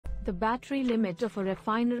The battery limit of a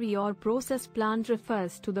refinery or process plant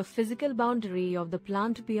refers to the physical boundary of the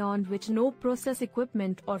plant beyond which no process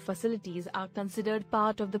equipment or facilities are considered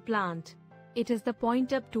part of the plant. It is the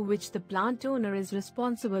point up to which the plant owner is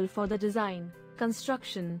responsible for the design,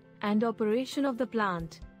 construction, and operation of the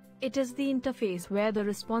plant. It is the interface where the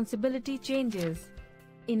responsibility changes.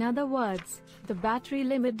 In other words, the battery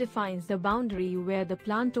limit defines the boundary where the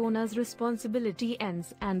plant owner's responsibility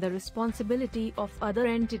ends and the responsibility of other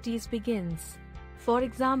entities begins. For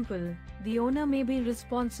example, the owner may be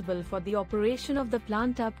responsible for the operation of the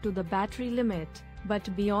plant up to the battery limit,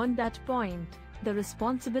 but beyond that point, the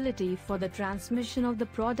responsibility for the transmission of the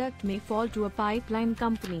product may fall to a pipeline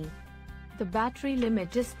company. The battery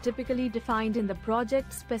limit is typically defined in the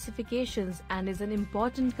project specifications and is an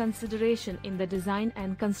important consideration in the design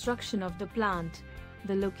and construction of the plant.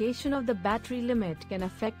 The location of the battery limit can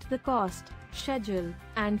affect the cost, schedule,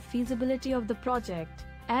 and feasibility of the project,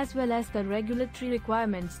 as well as the regulatory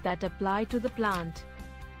requirements that apply to the plant.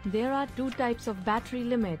 There are two types of battery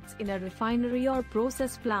limits in a refinery or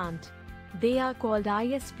process plant. They are called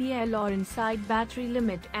ISBL or inside battery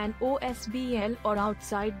limit and OSBL or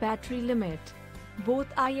outside battery limit. Both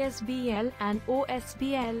ISBL and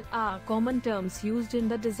OSBL are common terms used in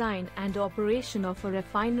the design and operation of a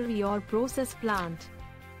refinery or process plant.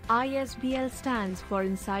 ISBL stands for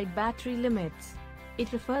inside battery limits.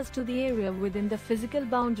 It refers to the area within the physical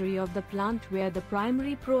boundary of the plant where the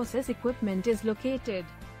primary process equipment is located.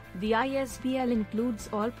 The ISBL includes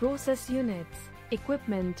all process units,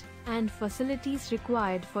 equipment, and facilities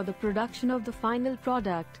required for the production of the final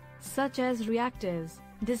product, such as reactors,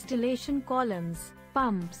 distillation columns,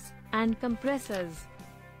 pumps, and compressors.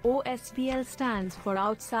 OSBL stands for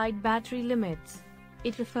outside battery limits.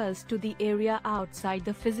 It refers to the area outside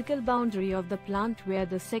the physical boundary of the plant where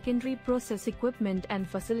the secondary process equipment and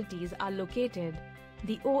facilities are located.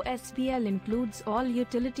 The OSBL includes all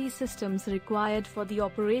utility systems required for the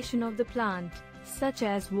operation of the plant, such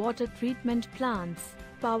as water treatment plants,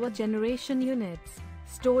 power generation units,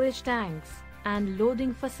 storage tanks, and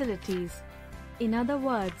loading facilities. In other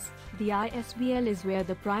words, the ISBL is where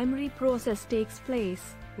the primary process takes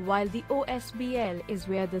place, while the OSBL is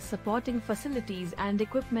where the supporting facilities and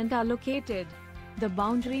equipment are located. The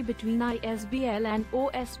boundary between ISBL and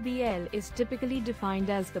OSBL is typically defined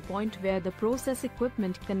as the point where the process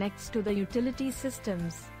equipment connects to the utility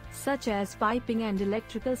systems, such as piping and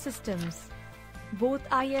electrical systems. Both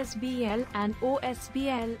ISBL and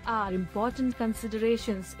OSBL are important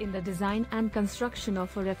considerations in the design and construction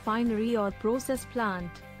of a refinery or process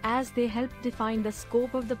plant, as they help define the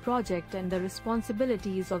scope of the project and the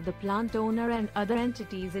responsibilities of the plant owner and other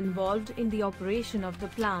entities involved in the operation of the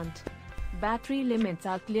plant. Battery limits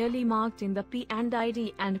are clearly marked in the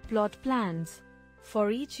P&ID and plot plans.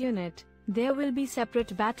 For each unit, there will be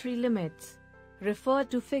separate battery limits. Refer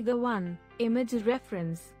to Figure 1, image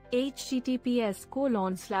reference,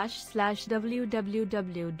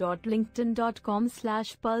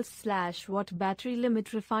 https://www.linkedin.com/pulse/what battery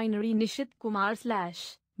limit refinery Nishit Kumar/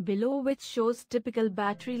 below, which shows typical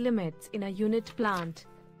battery limits in a unit plant.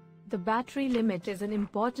 The battery limit is an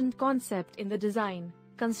important concept in the design,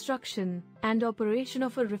 construction, and operation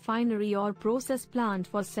of a refinery or process plant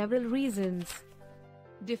for several reasons.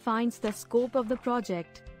 Defines the scope of the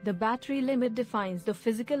project. The battery limit defines the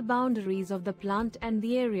physical boundaries of the plant and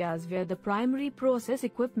the areas where the primary process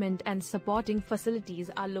equipment and supporting facilities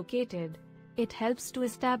are located. It helps to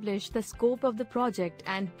establish the scope of the project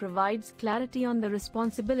and provides clarity on the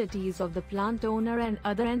responsibilities of the plant owner and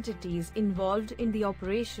other entities involved in the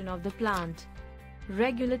operation of the plant.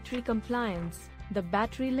 Regulatory compliance. The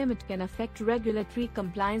battery limit can affect regulatory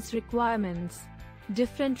compliance requirements.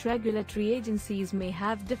 Different regulatory agencies may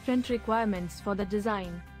have different requirements for the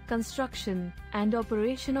design, construction, and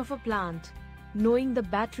operation of a plant. Knowing the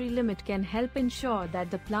battery limit can help ensure that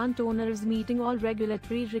the plant owner is meeting all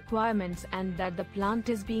regulatory requirements and that the plant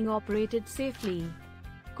is being operated safely.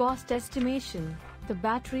 Cost estimation. The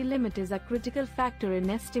battery limit is a critical factor in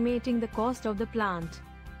estimating the cost of the plant.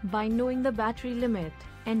 By knowing the battery limit,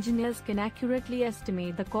 engineers can accurately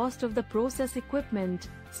estimate the cost of the process equipment,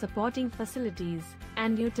 supporting facilities,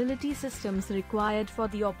 and utility systems required for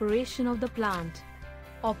the operation of the plant.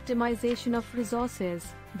 Optimization of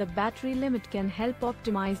resources. The battery limit can help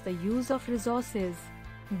optimize the use of resources.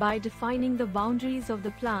 By defining the boundaries of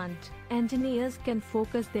the plant, engineers can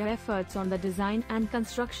focus their efforts on the design and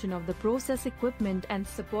construction of the process equipment and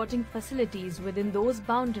supporting facilities within those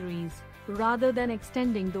boundaries, rather than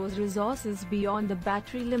extending those resources beyond the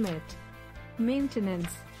battery limit.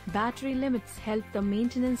 Maintenance. Battery limits help the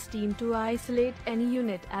maintenance team to isolate any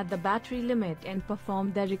unit at the battery limit and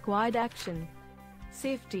perform the required action.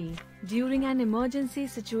 Safety. During an emergency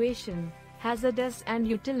situation, hazardous and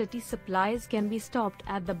utility supplies can be stopped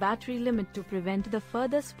at the battery limit to prevent the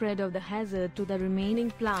further spread of the hazard to the remaining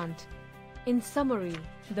plant. In summary,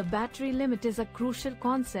 the battery limit is a crucial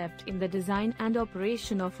concept in the design and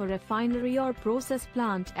operation of a refinery or process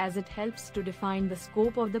plant, as it helps to define the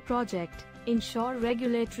scope of the project, ensure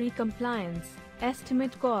regulatory compliance,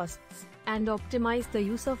 estimate costs, and optimize the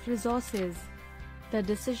use of resources. The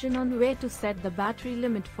decision on where to set the battery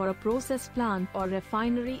limit for a process plant or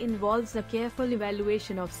refinery involves a careful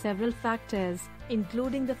evaluation of several factors,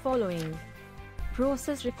 including the following.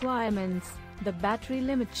 Process requirements. The battery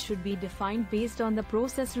limit should be defined based on the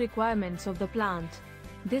process requirements of the plant.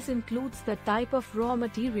 This includes the type of raw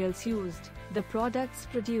materials used, the products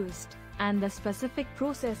produced, and the specific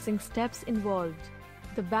processing steps involved.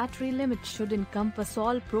 The battery limit should encompass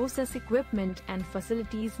all process equipment and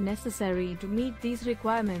facilities necessary to meet these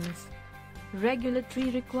requirements. Regulatory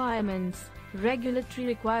requirements. Regulatory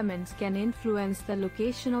requirements can influence the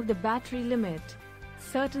location of the battery limit.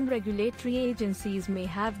 Certain regulatory agencies may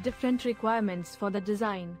have different requirements for the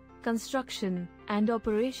design, construction, and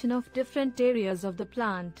operation of different areas of the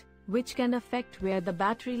plant, which can affect where the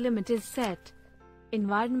battery limit is set.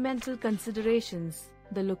 Environmental considerations.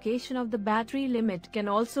 The location of the battery limit can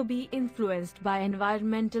also be influenced by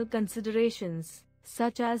environmental considerations,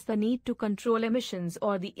 such as the need to control emissions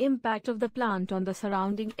or the impact of the plant on the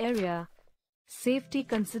surrounding area. Safety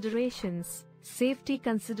considerations. Safety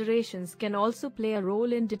considerations can also play a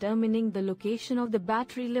role in determining the location of the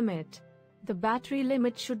battery limit. The battery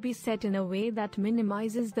limit should be set in a way that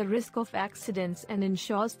minimizes the risk of accidents and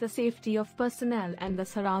ensures the safety of personnel and the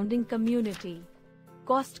surrounding community.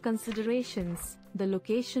 Cost considerations. The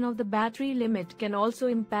location of the battery limit can also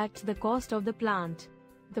impact the cost of the plant.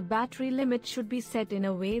 The battery limit should be set in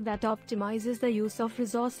a way that optimizes the use of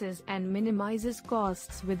resources and minimizes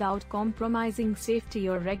costs without compromising safety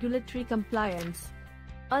or regulatory compliance.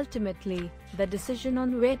 Ultimately, the decision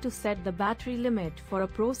on where to set the battery limit for a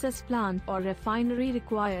process plant or refinery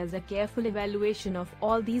requires a careful evaluation of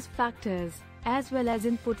all these factors, as well as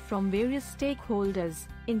input from various stakeholders,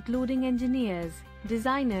 including engineers,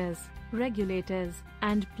 designers, regulators,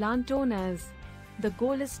 and plant owners. The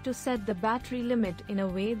goal is to set the battery limit in a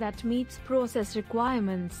way that meets process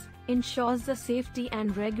requirements, ensures the safety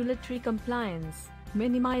and regulatory compliance,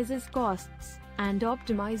 minimizes costs, and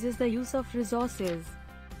optimizes the use of resources.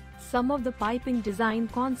 Some of the piping design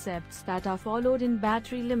concepts that are followed in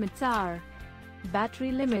battery limits are: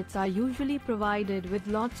 battery limits are usually provided with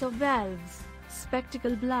lots of valves,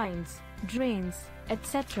 spectacle blinds, drains,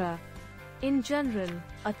 etc. In general,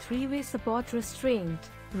 a three-way support restraint,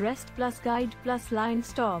 rest plus guide plus line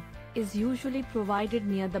stop, is usually provided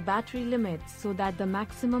near the battery limit so that the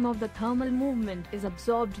maximum of the thermal movement is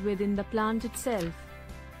absorbed within the plant itself.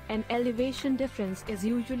 An elevation difference is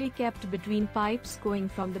usually kept between pipes going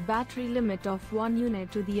from the battery limit of one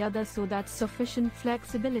unit to the other so that sufficient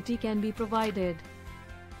flexibility can be provided.